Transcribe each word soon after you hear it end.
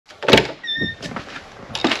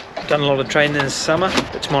Done a lot of training this summer,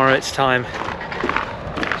 but tomorrow it's time.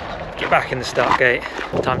 Get back in the start gate.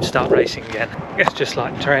 Time to start racing again. I guess just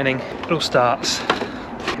like training, it all starts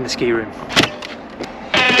in the ski room.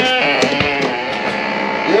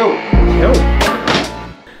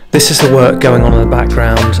 This is the work going on in the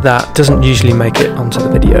background that doesn't usually make it onto the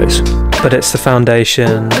videos, but it's the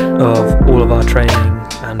foundation of all of our training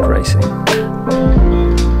and racing.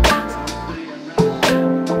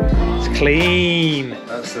 It's clean.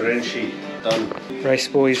 That's the rain sheet done. Race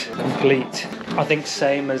boys complete. I think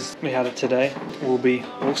same as we had it today will be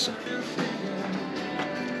awesome.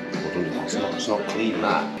 It's not clean,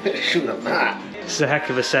 that. Shouldn't have that. This is a heck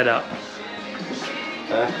of a setup.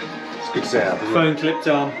 It's a good setup, isn't Phone clipped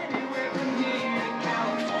on.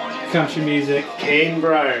 Country music. Kane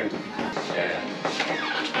Brown.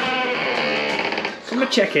 Come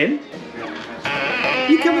and check in.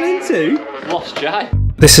 You coming in too? Lost Jai.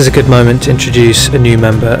 This is a good moment to introduce a new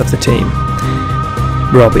member of the team,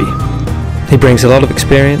 Robbie. He brings a lot of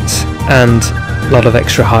experience and a lot of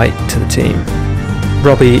extra height to the team.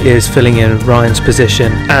 Robbie is filling in Ryan's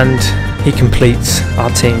position and he completes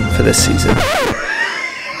our team for this season.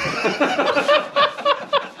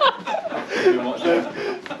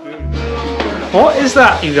 What is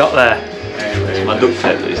that you got there? It's my duct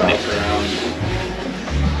tape that is nicked.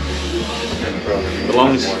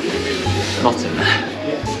 Belongs not in there.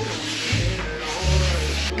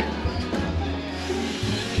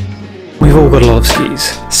 We've all got a lot of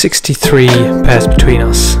skis. 63 pairs between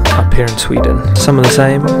us up here in Sweden. Some are the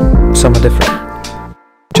same, some are different.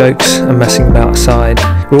 Jokes and messing about aside,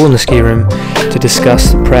 we're all in the ski room to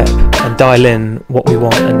discuss the prep and dial in what we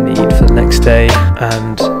want and need for the next day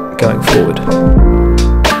and going forward.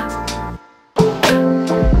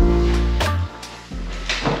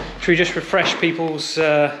 Should we just refresh people's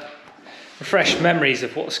refresh memories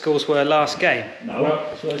of what the scores were last game? No.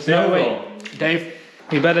 No, wait. Dave,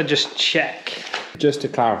 we better just check. Just to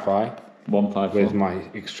clarify, 154. with my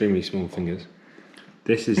extremely small fingers,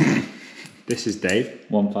 this is Dave,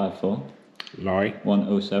 154. Laurie,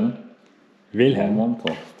 107. Wilhelm,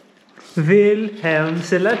 114. Wilhelm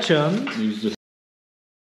Selachon. Who's just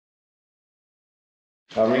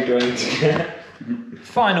Are we going to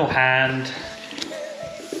Final hand.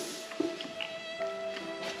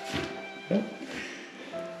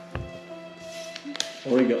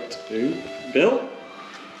 what we got? 2. Bill?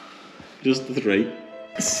 Just the 3.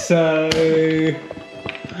 So...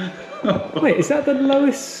 Wait, is that the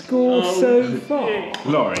lowest score so far?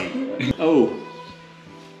 Laurie? Oh.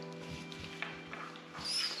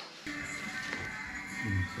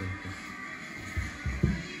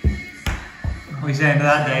 What are you saying to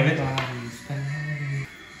that, David?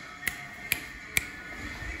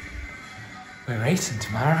 We're racing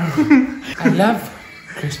tomorrow. I love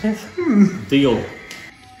Christmas. Deal.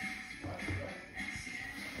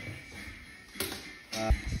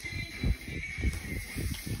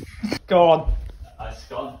 Go on. That's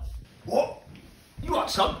gone. What? You want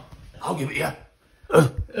some? I'll give it you.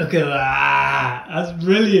 Look at that. That's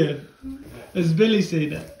brilliant. Has Billy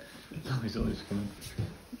seen it? He's always coming.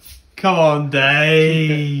 Come on,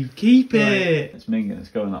 Dave. Keep Right. it. It's Ming, it's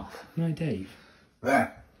going off. No, Dave.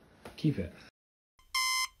 There. Keep it.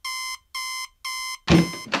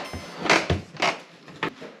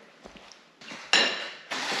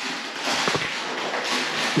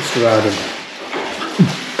 Mr. Adam.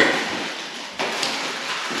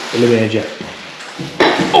 Eliminator.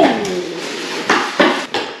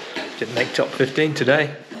 Didn't make top 15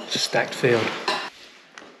 today. It's a stacked field.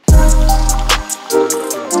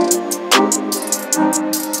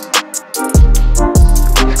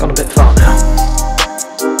 It's gone a bit far now.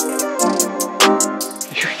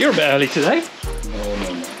 You're a bit early today.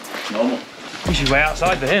 No. Normal. Usually way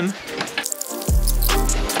outside for him.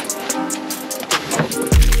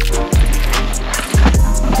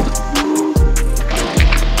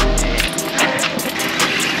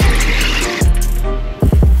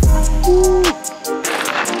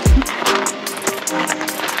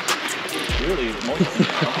 Really moist.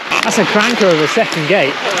 That's a cranker of a second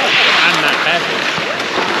gate. And that heavy.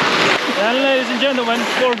 And ladies and gentlemen,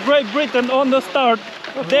 for Great Britain on the start,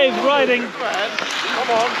 Dave riding. Come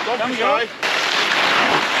on, don't be shy.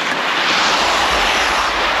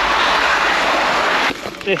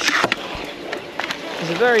 This is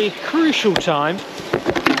a very crucial time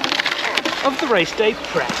of the race day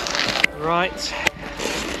prep. Right.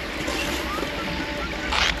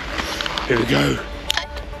 Here we go.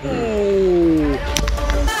 Ooh.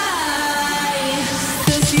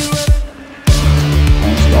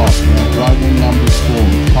 Driving number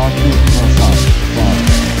 4, Parking Cross Up,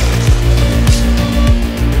 5.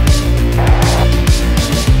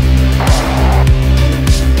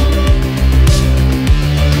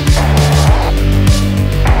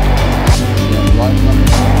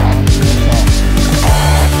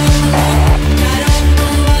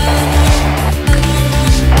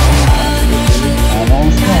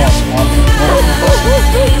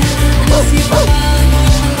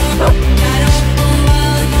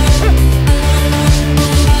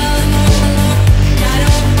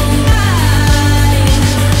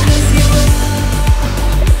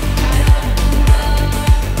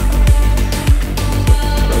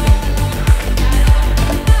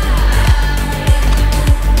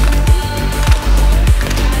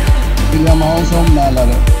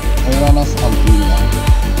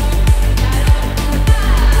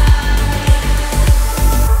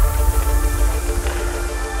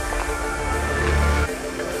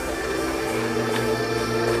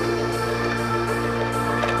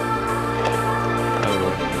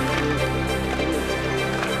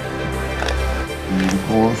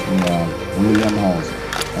 course, we have William House.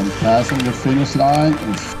 And passing the finish line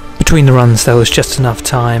is... Between the runs there was just enough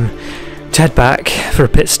time to head back for a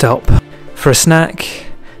pit stop, for a snack,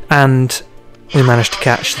 and we managed to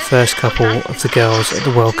catch the first couple of the girls at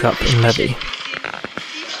the World Cup in Levy.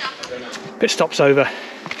 Pit stop's over.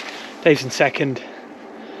 Dave's in second.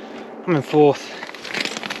 I'm in fourth.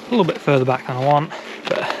 A little bit further back than I want,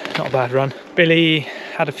 but not a bad run. Billy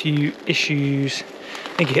had a few issues.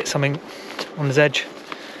 I think he hit something on his edge,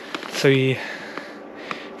 so he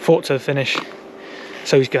fought to the finish.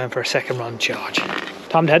 So he's going for a second run charge.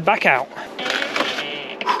 Time to head back out.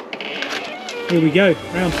 Here we go,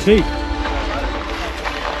 round 2.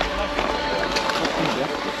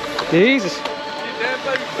 Jesus.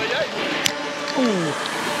 Ooh.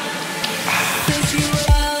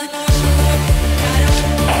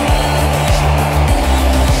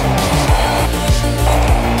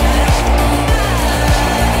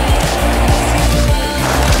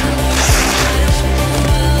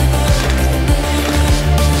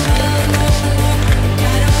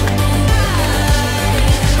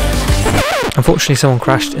 Unfortunately, someone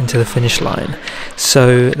crashed into the finish line,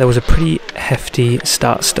 so there was a pretty hefty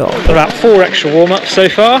start-stop. About 4 extra warm-ups so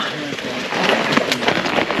far.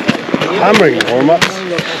 Hammering warm-ups.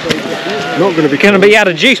 Not going to be... Going to be out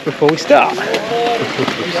of juice before we start. Well,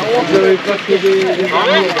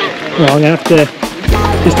 I'm going to have to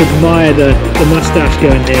just admire the moustache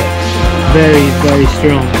going here. Very, very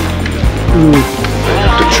strong. Ooh.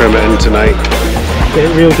 Have to trim it in tonight. Get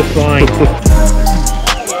it real defined.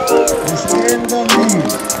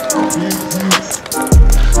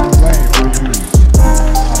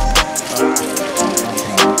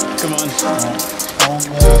 Come on. On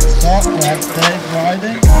the start we have Dave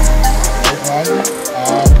riding.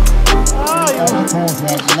 On the course we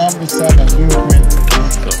have number 7, Luke Wynn.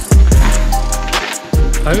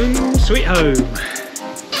 Home sweet home.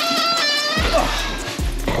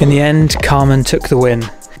 In the end, Carmen took the win.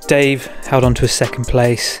 Dave held on to his second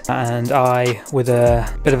place, and I, with a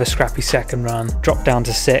bit of a scrappy second run, dropped down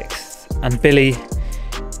to 6th, and Billy,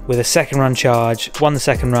 with a second run charge, won the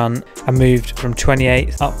second run and moved from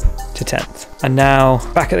 28th up to 10th. And now,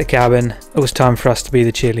 back at the cabin, it was time for us to be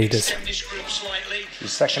the cheerleaders.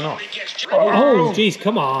 He's second off. Oh, geez,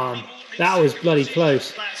 come on. That was bloody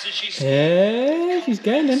close. Yeah, she's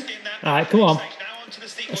going then. Alright, come on.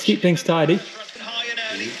 Let's keep things tidy.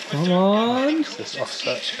 Come on.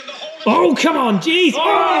 Oh, come on, jeez.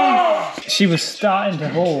 Oh! She was starting to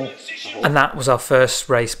haul. And that was our first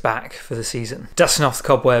race back for the season. Dusting off the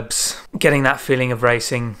cobwebs, getting that feeling of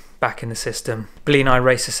racing back in the system. Billy and I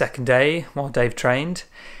raced the second day while Dave trained,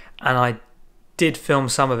 and I did film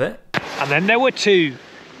some of it. And then there were 2.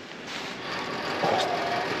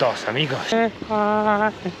 Dos amigos.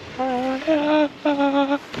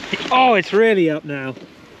 Oh, it's really up now.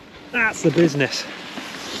 That's the business.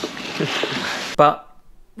 But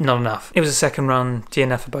not enough. It was a second run,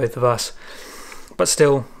 DNF for both of us, but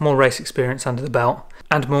still more race experience under the belt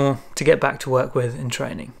and more to get back to work with in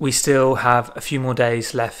training. We still have a few more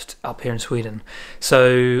days left up here in Sweden,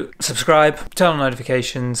 so subscribe, turn on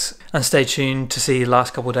notifications, and stay tuned to see the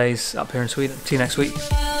last couple of days up here in Sweden. See you next week.